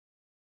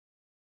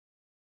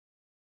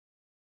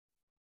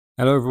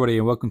Hello everybody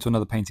and welcome to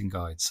another painting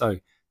guide. So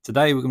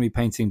today we're going to be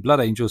painting Blood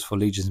Angels for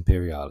Legions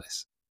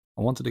Imperialis.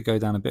 I wanted to go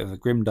down a bit of a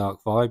grimdark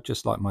vibe,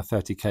 just like my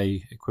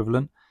 30k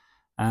equivalent,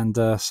 and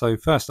so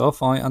first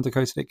off I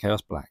undercoated it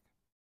Chaos Black.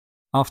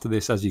 After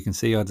this, as you can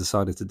see, I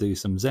decided to do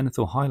some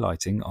zenithal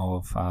highlighting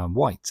of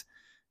white.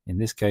 In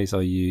this case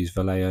I use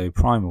Vallejo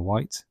Primer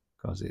White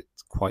because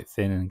it's quite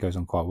thin and goes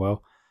on quite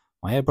well.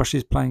 My airbrush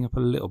is playing up a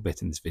little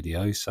bit in this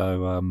video,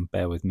 so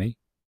bear with me.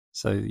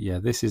 So yeah,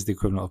 this is the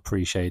equivalent of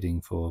pre-shading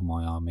for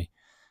my army.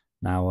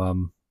 Now,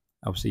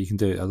 obviously you can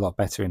do it a lot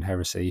better in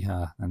Heresy,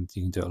 and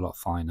you can do it a lot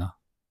finer.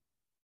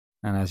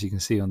 And as you can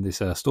see on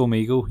this Storm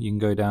Eagle, you can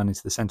go down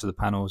into the center of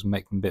the panels and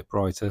make them a bit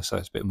brighter, so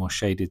it's a bit more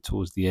shaded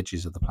towards the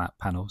edges of the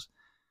panels.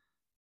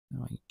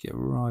 Now you get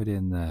right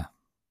in there.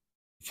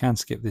 You can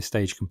skip this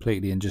stage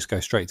completely and just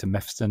go straight to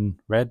Mephiston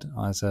Red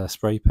as a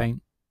spray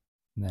paint.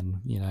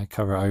 And then,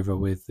 cover it over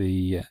with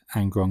the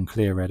Angron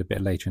Clear Red a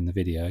bit later in the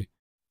video,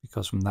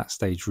 because from that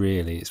stage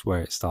really it's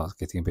where it starts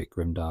getting a bit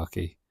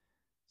grimdarky.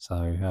 So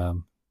I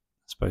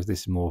suppose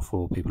this is more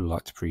for people who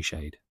like to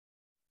pre-shade.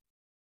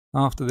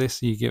 After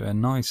this you give it a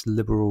nice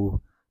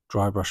liberal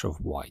dry brush of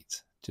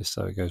white, just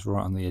so it goes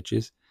right on the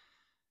edges.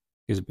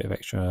 Gives a bit of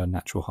extra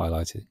natural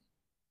highlighting.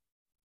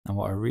 And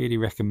what I really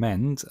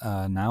recommend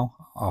now,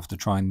 after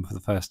trying them for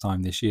the first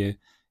time this year,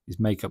 is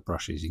makeup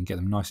brushes. You can get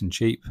them nice and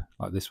cheap,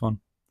 like this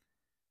one.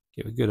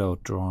 Give it a good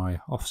old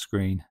dry off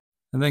screen,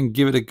 and then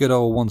give it a good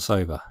old once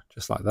over,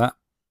 just like that.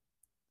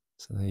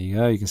 So there you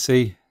go, you can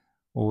see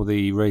all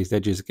the raised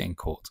edges are getting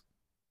caught.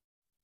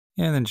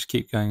 Yeah, and then just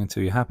keep going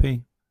until you're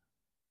happy,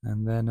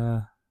 and then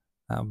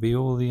that'll be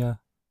all the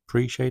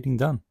pre-shading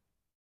done.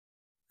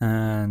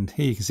 And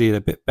here you can see it a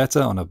bit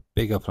better on a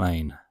bigger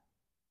plane.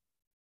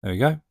 There we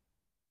go.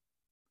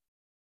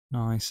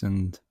 Nice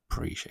and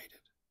pre-shaded.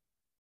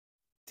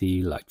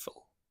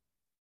 Delightful.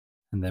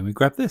 And then we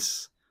grab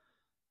this,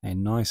 a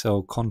nice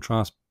old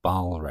contrast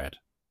Bile Red.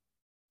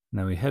 And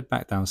then we head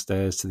back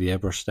downstairs to the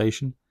airbrush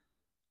station,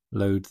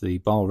 load the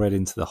Bile Red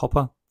into the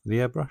hopper for the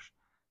airbrush,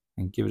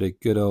 and give it a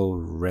good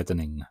old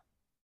reddening.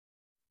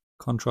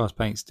 Contrast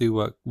paints do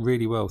work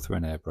really well through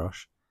an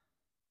airbrush,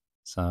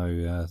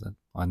 so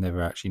I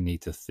never actually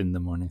need to thin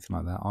them or anything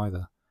like that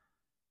either.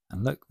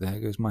 And look, there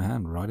goes my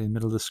hand right in the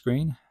middle of the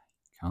screen.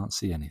 Can't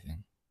see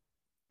anything.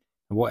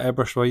 And what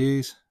airbrush do I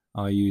use?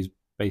 I use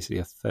basically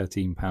a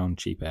 £13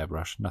 cheap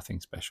airbrush, nothing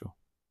special.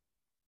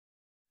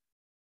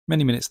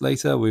 Many minutes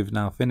later, we've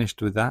now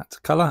finished with that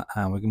colour,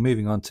 and we're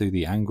moving on to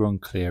the Angron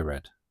Clear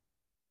Red.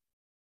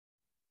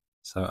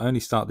 So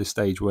only start this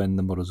stage when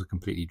the models are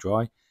completely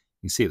dry. You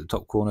can see at the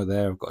top corner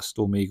there, I've got a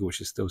Storm Eagle,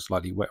 which is still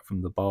slightly wet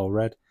from the Bile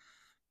Red,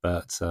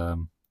 but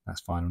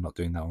that's fine, I'm not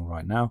doing that one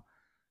right now.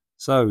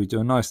 So we do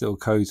a nice little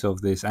coat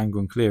of this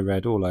Angron Clear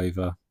Red all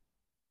over,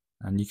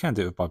 and you can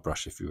do it by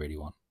brush if you really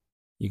want.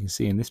 You can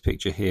see in this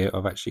picture here,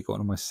 I've actually got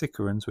one of my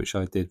Sicarans, which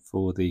I did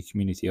for the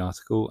community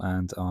article,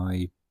 and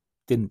I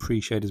didn't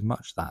pre-shade as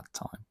much that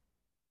time.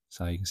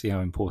 So you can see how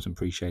important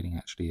pre-shading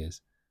actually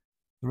is.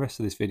 The rest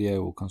of this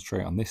video will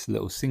concentrate on this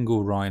little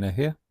single rhino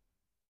here.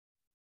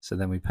 So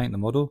then we paint the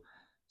model.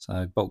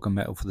 So bulk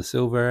metal for the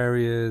silver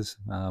areas,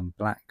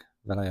 black,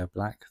 Vallejo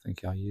black I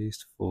think I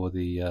used for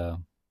the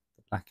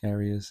black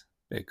areas,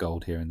 bit of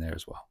gold here and there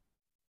as well.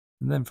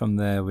 And then from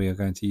there we are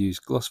going to use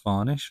gloss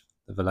varnish,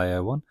 the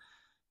Vallejo one,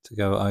 to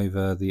go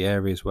over the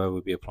areas where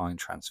we'll be applying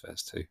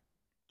transfers to.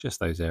 Just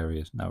those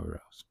areas,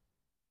 nowhere else.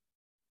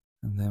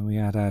 And then we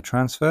add our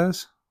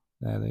transfers.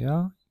 There they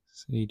are.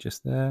 See,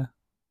 just there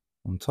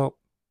on top.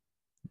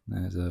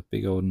 There's a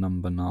big old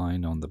number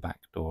 9 on the back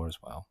door as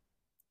well.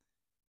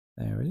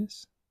 There it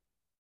is.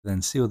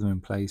 Then seal them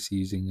in place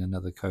using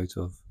another coat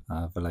of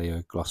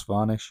Vallejo gloss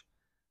varnish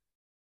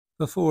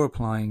before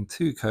applying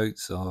 2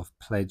 coats of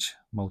Pledge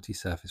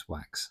multi-surface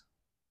wax.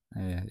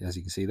 As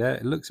you can see there,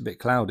 it looks a bit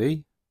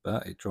cloudy,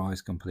 but it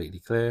dries completely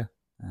clear,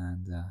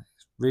 and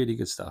it's really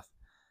good stuff.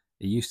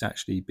 It used to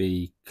actually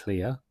be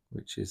clear,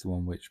 which is the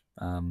one which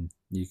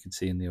you can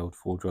see in the old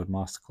Forge Rod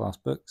Masterclass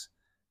books.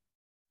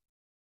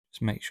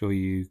 Just make sure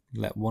you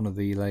let one of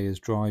the layers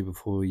dry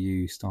before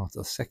you start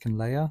a second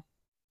layer,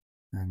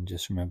 and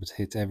just remember to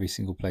hit every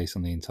single place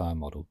on the entire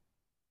model,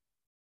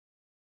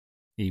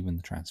 even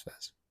the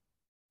transfers.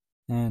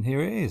 And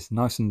here it is,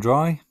 nice and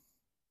dry,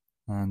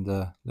 and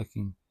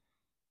looking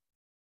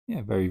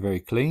very, very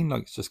clean,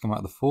 like it's just come out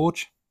of the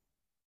forge.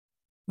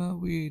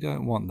 But we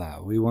don't want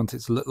that. We want it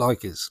to look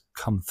like it's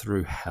come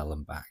through hell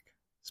and back,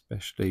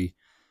 especially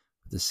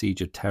with the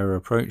Siege of Terror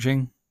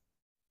approaching.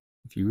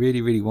 If you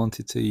really, really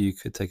wanted to, you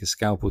could take a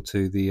scalpel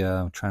to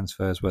the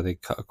transfers where they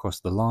cut across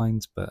the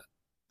lines, but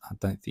I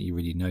don't think you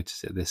really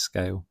notice it at this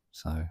scale,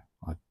 so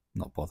I've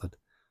not bothered.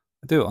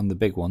 I do it on the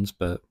big ones,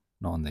 but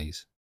not on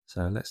these.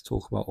 So let's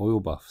talk about oil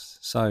buffs.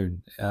 So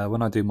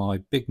when I do my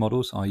big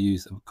models, I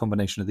use a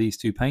combination of these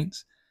 2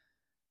 paints.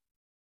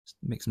 Just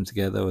mix them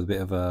together with a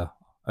bit of a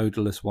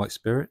odorless white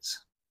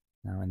spirits.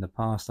 Now in the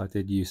past I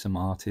did use some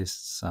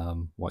artists'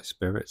 white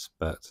spirits,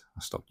 but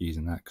I stopped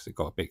using that because it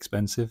got a bit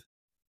expensive.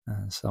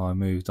 So I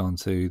moved on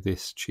to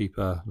this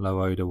cheaper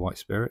low odor white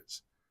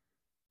spirits,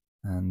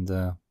 and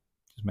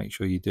just just make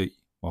sure you do,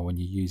 well, when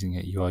you're using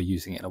it, you are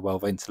using it in a well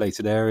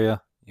ventilated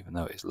area, even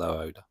though it's low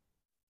odor.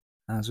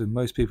 As with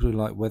most people who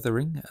like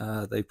weathering,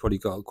 they've probably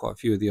got quite a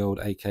few of the old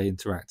AK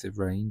Interactive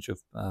range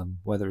of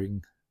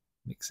weathering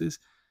mixes.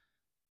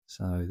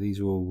 So these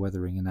are all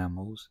weathering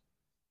enamels.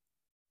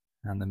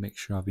 And the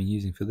mixture I've been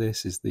using for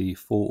this is the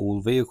 4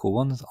 all vehicle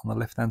ones on the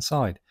left hand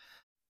side.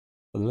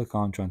 For the look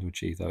I'm trying to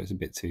achieve though, it's a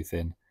bit too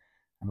thin,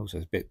 and also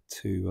it's a bit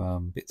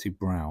too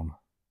brown.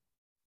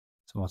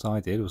 So what I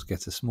did was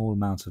get a small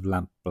amount of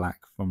lamp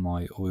black from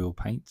my oil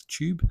paint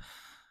tube,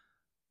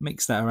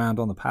 mix that around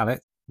on the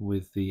palette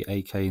with the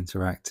AK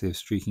Interactive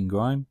Streaking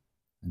Grime,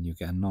 and you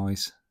get a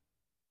nice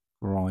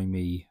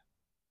grimy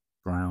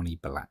browny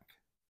black.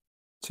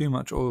 Too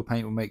much oil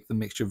paint will make the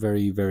mixture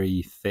very,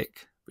 very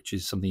thick, which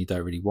is something you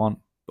don't really want,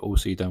 but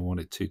also you don't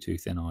want it too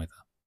thin either.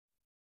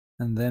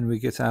 And then we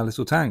get our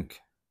little tank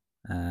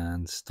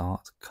and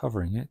start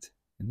covering it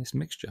in this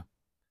mixture.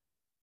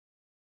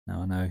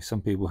 Now I know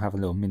some people have a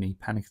little mini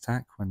panic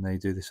attack when they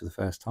do this for the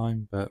first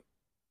time, but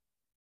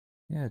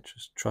yeah,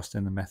 just trust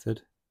in the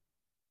method.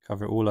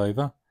 Cover it all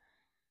over,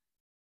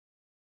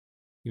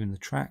 even the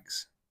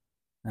tracks.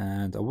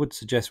 And I would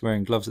suggest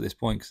wearing gloves at this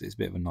point because it's a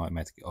bit of a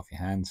nightmare to get off your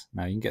hands.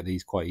 Now you can get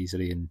these quite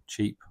easily and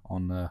cheap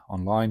on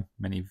online,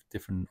 many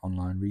different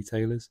online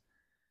retailers.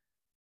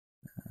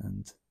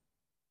 And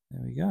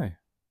there we go,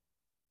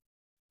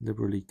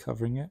 liberally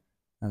covering it,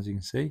 as you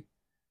can see.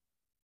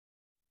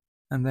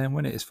 And then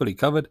when it is fully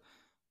covered,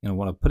 you're going to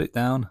want to put it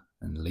down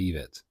and leave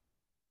it.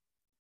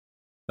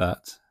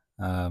 But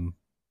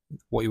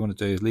what you want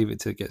to do is leave it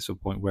till it gets to a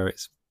point where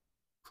it's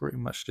pretty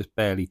much just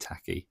barely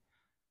tacky.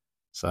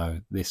 So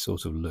this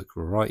sort of look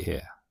right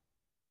here.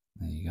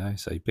 There you go.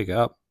 So you pick it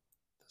up,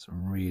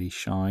 doesn't really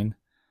shine.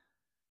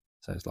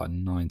 So it's like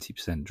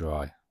 90%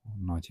 dry,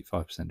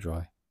 95%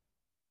 dry.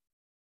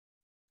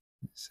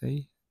 Let's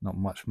see, not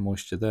much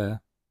moisture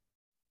there.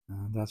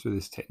 And as with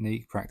this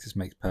technique, practice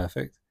makes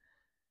perfect.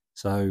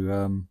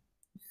 So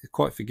it's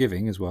quite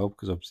forgiving as well,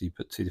 because obviously you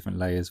put 2 different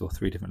layers or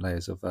 3 different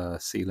layers of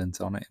sealant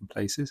on it in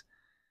places.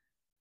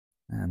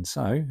 And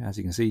so, as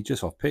you can see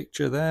just off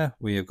picture there,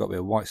 we have got a bit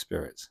of white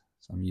spirits.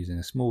 So I'm using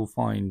a small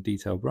fine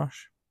detail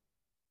brush.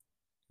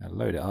 I'll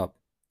load it up.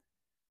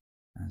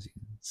 As you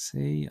can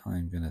see,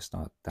 I'm going to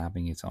start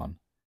dabbing it on.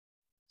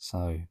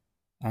 So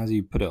as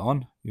you put it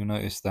on, you'll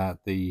notice that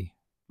the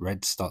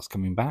red starts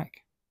coming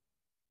back.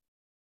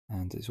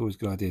 And it's always a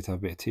good idea to have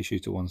a bit of tissue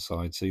to one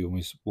side, so you're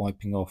almost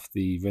wiping off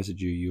the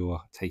residue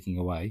you're taking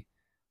away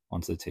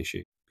onto the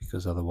tissue,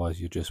 because otherwise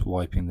you're just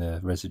wiping the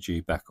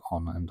residue back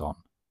on and on.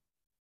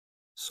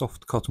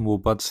 Soft cotton wool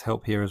buds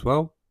help here as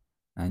well.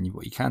 And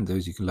what you can do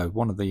is you can load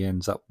one of the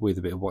ends up with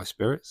a bit of white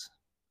spirits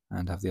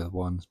and have the other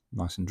one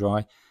nice and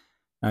dry.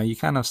 Now you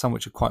can have some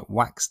which are quite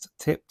waxed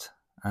tipped,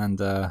 and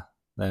they're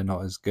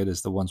not as good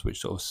as the ones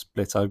which sort of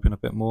split open a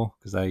bit more,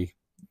 because they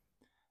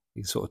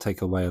sort of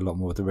take away a lot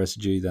more of the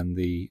residue than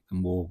the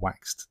more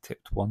waxed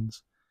tipped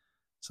ones.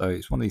 So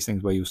it's one of these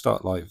things where you'll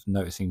start like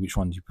noticing which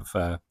ones you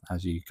prefer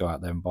as you go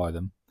out there and buy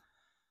them.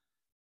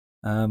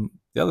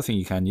 The other thing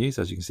you can use,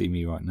 as you can see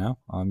me right now,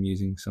 I'm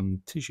using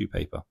some tissue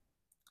paper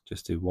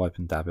just to wipe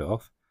and dab it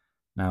off.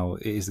 Now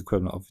it is the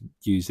equivalent of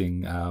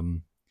using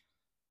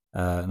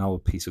an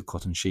old piece of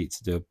cotton sheet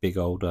to do a big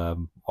old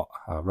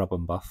rub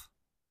and buff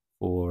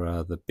for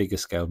the bigger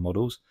scale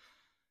models.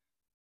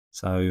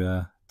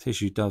 So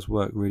tissue does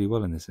work really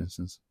well in this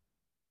instance.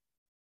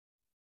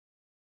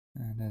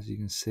 And as you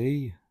can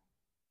see,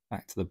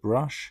 back to the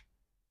brush,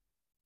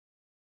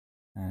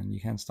 and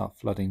you can start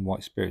flooding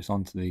white spirits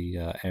onto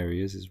the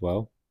areas as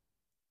well,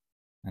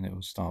 and it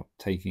will start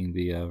taking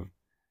the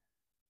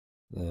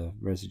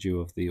residue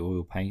of the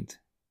oil paint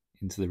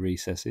into the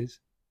recesses.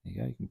 There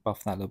you go, you can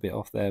buff that a little bit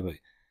off there, but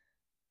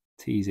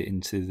tease it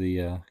into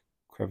the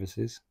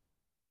crevices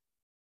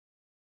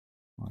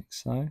like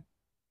so,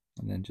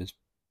 and then just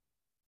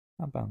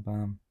bam bam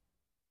bam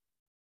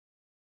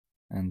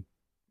and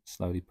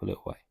slowly pull it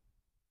away.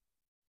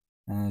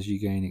 As you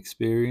gain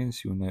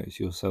experience, you'll notice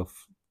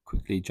yourself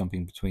quickly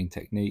jumping between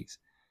techniques.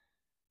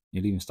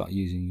 You'll even start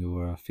using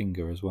your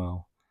finger as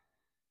well.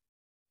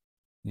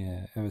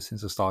 Yeah, ever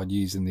since I started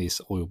using this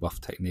oil buff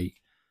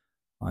technique,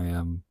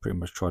 I pretty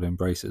much try to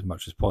embrace it as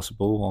much as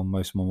possible on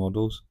most of my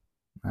models,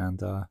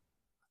 and I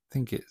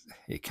think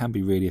it can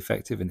be really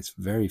effective, and it's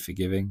very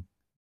forgiving.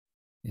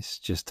 It's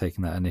just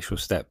taking that initial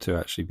step to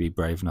actually be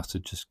brave enough to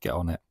just get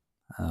on it.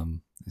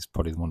 It's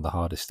probably one of the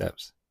hardest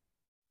steps.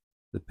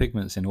 The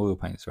pigments in oil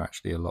paints are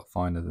actually a lot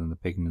finer than the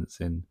pigments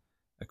in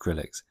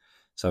acrylics,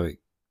 so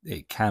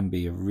it can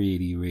be a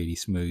really, really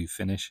smooth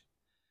finish.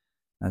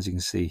 As you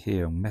can see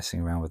here, I'm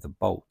messing around with the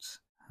bolts,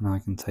 and I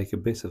can take a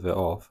bit of it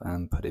off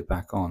and put it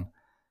back on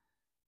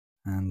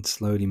and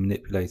slowly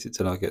manipulate it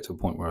till I get to a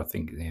point where I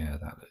think, yeah,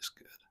 that looks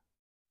good.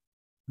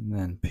 And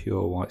then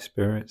pure white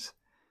spirits,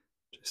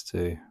 just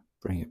to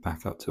bring it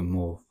back up to a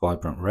more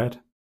vibrant red.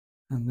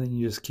 And then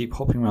you just keep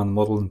hopping around the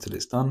model until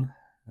it's done.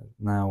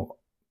 Now,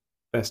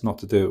 best not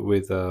to do it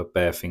with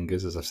bare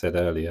fingers, as I said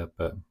earlier,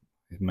 but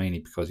mainly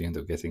because you end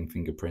up getting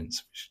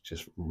fingerprints, which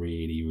just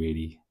really,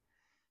 really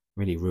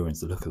Really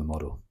ruins the look of the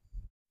model.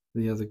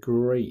 The other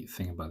great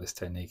thing about this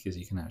technique is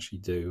you can actually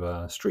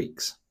do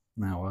streaks.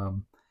 Now,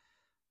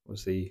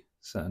 obviously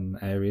certain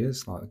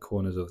areas like the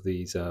corners of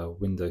these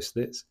window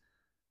slits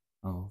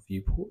or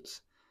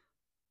viewports,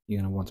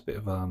 you're going to want a bit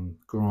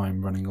of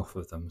grime running off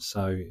of them.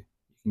 So you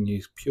can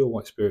use pure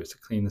white spirits to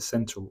clean the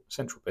central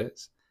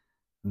bits,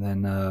 and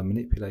then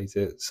manipulate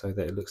it so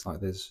that it looks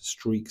like there's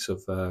streaks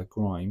of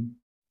grime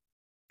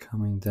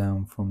coming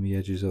down from the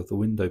edges of the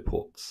window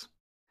ports.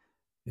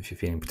 If you're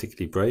feeling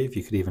particularly brave,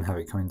 you could even have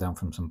it coming down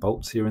from some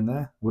bolts here and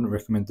there. I wouldn't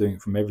recommend doing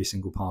it from every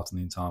single part on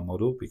the entire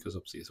model because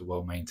obviously it's a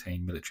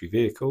well-maintained military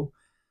vehicle,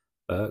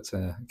 but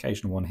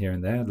occasional one here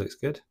and there looks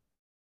good.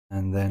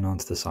 And then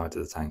onto the side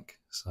of the tank.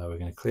 So we're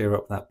going to clear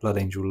up that Blood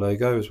Angel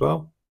logo as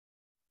well.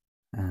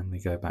 And we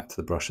go back to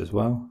the brush as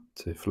well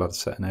to flood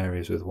certain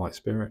areas with white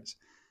spirits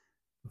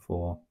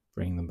before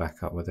bringing them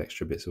back up with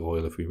extra bits of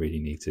oil if we really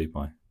need to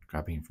by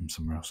grabbing it from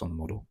somewhere else on the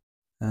model.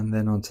 And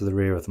then onto the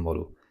rear of the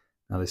model.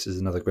 Now this is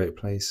another great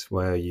place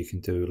where you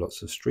can do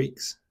lots of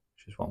streaks,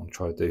 which is what I'm going to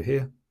try to do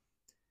here.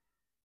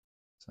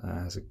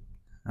 So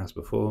as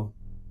before,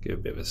 give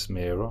a bit of a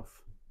smear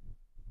off,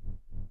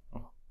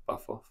 or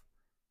buff off.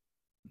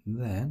 And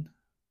then,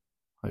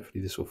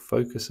 hopefully this will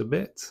focus a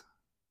bit.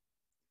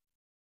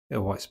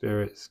 White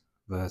spirits,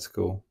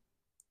 vertical,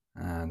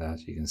 and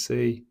as you can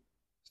see,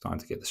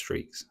 starting to get the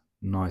streaks.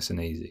 Nice and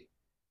easy,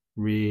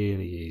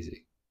 really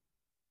easy.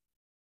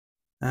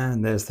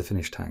 And there's the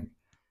finished tank.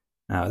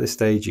 Now at this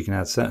stage you can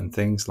add certain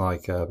things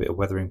like a bit of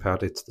weathering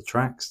powder to the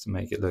tracks to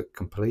make it look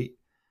complete,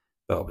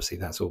 but obviously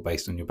that's all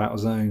based on your battle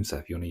zone. So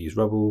if you want to use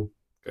rubble,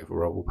 go for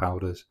rubble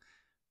powders,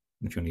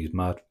 and if you want to use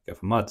mud, go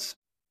for muds.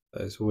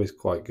 But it's always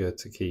quite good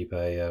to keep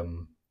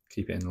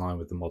it in line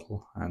with the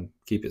model and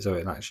keep it so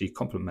it'll actually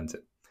complement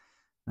it.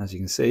 As you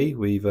can see,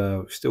 we've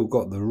still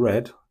got the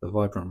red, the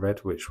vibrant red,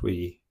 which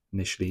we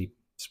initially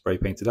spray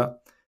painted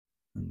up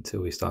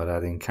until we started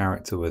adding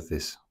character with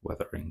this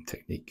weathering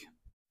technique.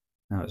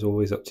 Now it's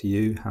always up to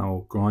you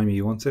how grimy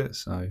you want it.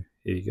 So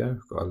here you go,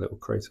 I've got a little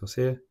Kratos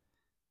here.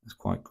 It's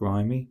quite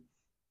grimy,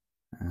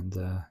 and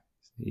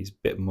he's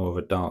a bit more of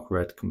a dark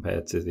red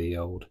compared to the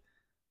old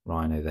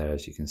Rhino there,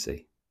 as you can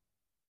see.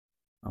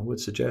 I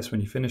would suggest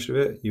when you finish with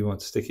it, you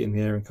want to stick it in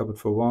the airing cupboard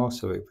for a while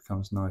so it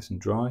becomes nice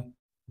and dry.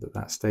 At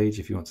that stage,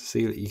 if you want to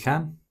seal it, you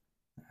can,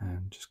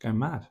 and just go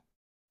mad.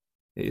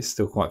 It is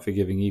still quite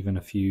forgiving even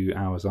a few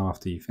hours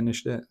after you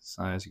finished it.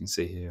 So as you can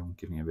see here, I'm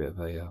giving it a bit of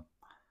a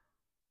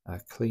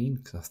clean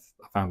because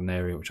I found an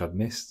area which I'd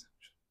missed.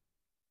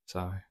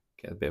 So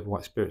get a bit of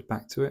white spirits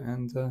back to it,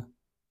 and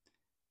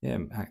yeah,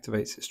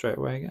 activates it straight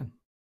away again.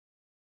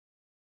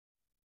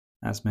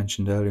 As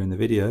mentioned earlier in the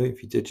video,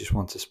 if you did just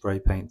want to spray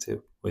paint it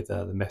with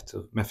the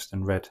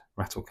Mephiston Red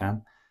rattle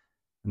can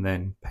and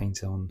then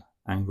paint it on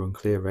Angron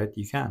Clear Red,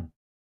 you can.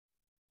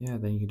 Yeah,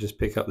 then you can just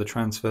pick up the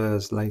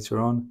transfers later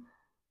on,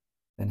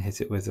 then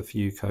hit it with a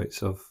few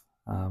coats of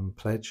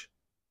Pledge.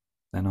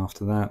 Then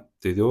after that,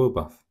 do the oil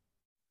buff.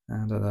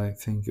 And I don't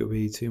think it'll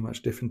be too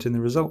much different in the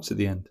results at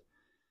the end.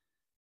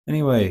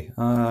 Anyway,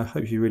 I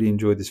hope you really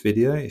enjoyed this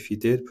video. If you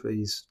did,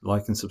 please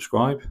like and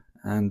subscribe,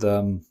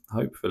 and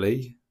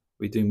hopefully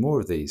we do more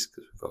of these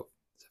because we've got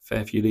a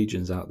fair few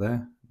legions out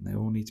there and they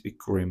all need to be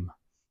grim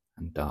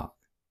and dark.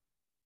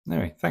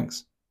 Anyway,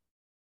 thanks.